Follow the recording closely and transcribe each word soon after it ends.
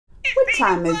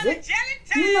time is it?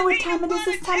 You know what time it is.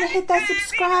 It's time to hit that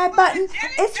subscribe button.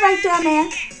 It's right down there.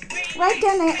 Right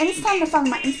down there. And it's time to follow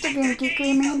my Instagram,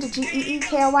 Geekly Amanda,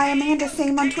 Geeky Amanda,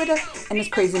 same on Twitter. And it's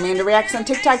Crazy Amanda Reacts on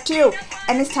TikTok too.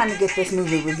 And it's time to get this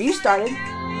movie review started.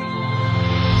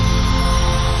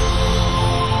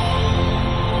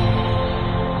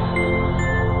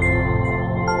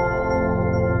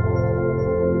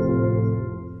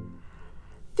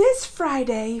 This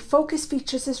Friday, Focus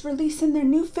Features is releasing their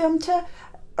new film to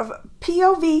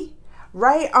POV.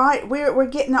 Right, we're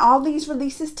getting all these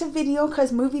releases to video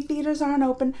because movie theaters aren't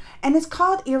open, and it's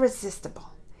called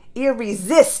Irresistible.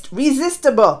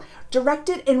 Irresistible.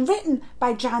 Directed and written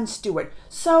by Jon Stewart.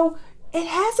 So it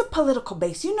has a political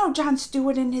base. You know Jon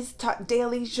Stewart in his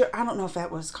daily show, I don't know if that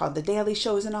was called the Daily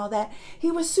Shows and all that. He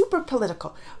was super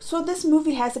political. So this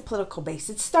movie has a political base.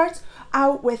 It starts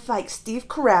out with like Steve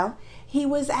Carell. He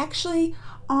was actually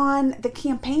on the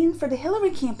campaign for the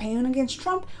Hillary campaign against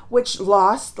Trump, which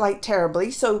lost like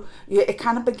terribly. So it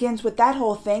kind of begins with that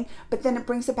whole thing, but then it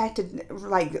brings it back to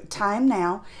like time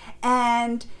now.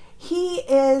 And he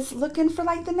is looking for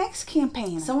like the next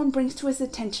campaign. Someone brings to his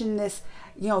attention this,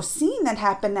 scene that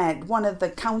happened at one of the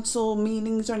council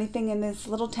meetings or anything in this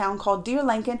little town called Deer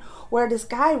Lincoln, where this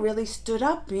guy really stood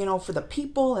up, for the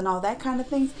people and all that kind of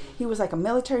things. He was like a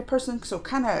military person, so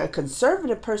kind of a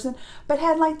conservative person, but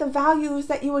had like the values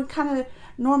that you would kind of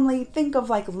normally think of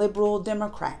like liberal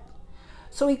Democrat.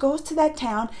 So he goes to that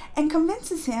town and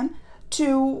convinces him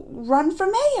to run for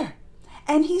mayor.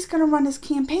 And he's going to run his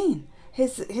campaign.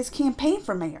 His campaign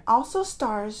for mayor also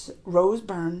stars Rose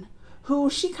Byrne,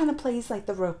 who she kind of plays like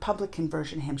the Republican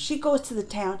version of him. She goes to the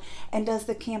town and does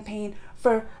the campaign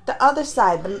for the other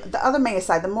side, the other mayor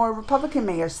side, the more Republican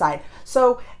mayor side.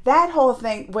 So that whole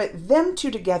thing with them two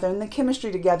together and the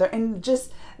chemistry together and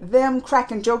just them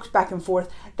cracking jokes back and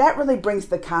forth, that really brings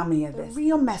the comedy of this. The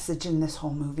real message in this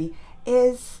whole movie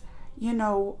is,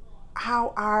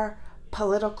 how our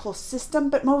political system,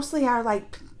 but mostly our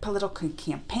like political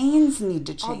campaigns need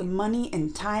to change. All the money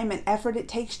and time and effort it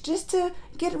takes just to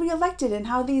get reelected, and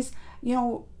how these,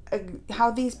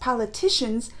 how these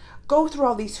politicians go through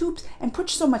all these hoops and put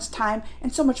so much time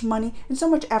and so much money and so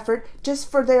much effort just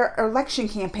for their election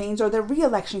campaigns or their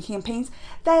re-election campaigns,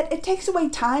 that it takes away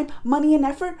time, money, and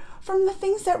effort from the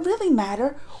things that really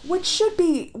matter, what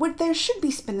they should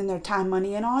be spending their time,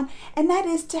 money, on, and that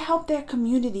is to help their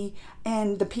community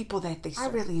and the people that they serve. I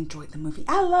really enjoyed the movie.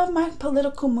 I love my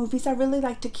political movies. I really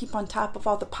like to keep on top of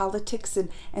all the politics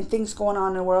and things going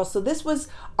on in the world. So this was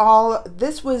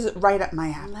right up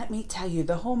my alley. Let me tell you,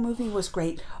 the whole movie was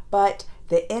great, but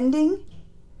the ending,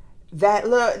 they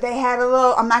had a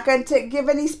little, I'm not going to give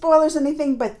any spoilers or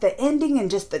anything, but the ending and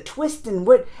just the twist and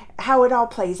how it all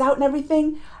plays out and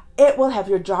everything, it will have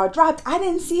your jaw dropped. I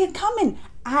didn't see it coming.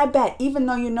 I bet, even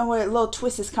though you know a little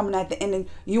twist is coming at the ending,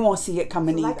 you won't see it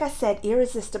coming either. Like I said,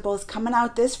 Irresistible is coming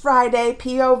out this Friday,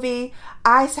 POV.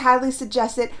 I highly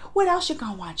suggest it. What else you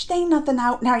gonna watch? There ain't nothing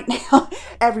out right now.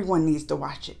 Everyone needs to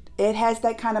watch it. It has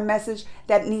that kind of message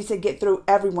that needs to get through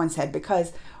everyone's head,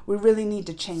 because we really need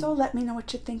to change. So let me know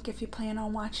what you think if you plan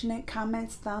on watching it.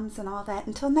 Comments, thumbs, and all that.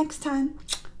 Until next time.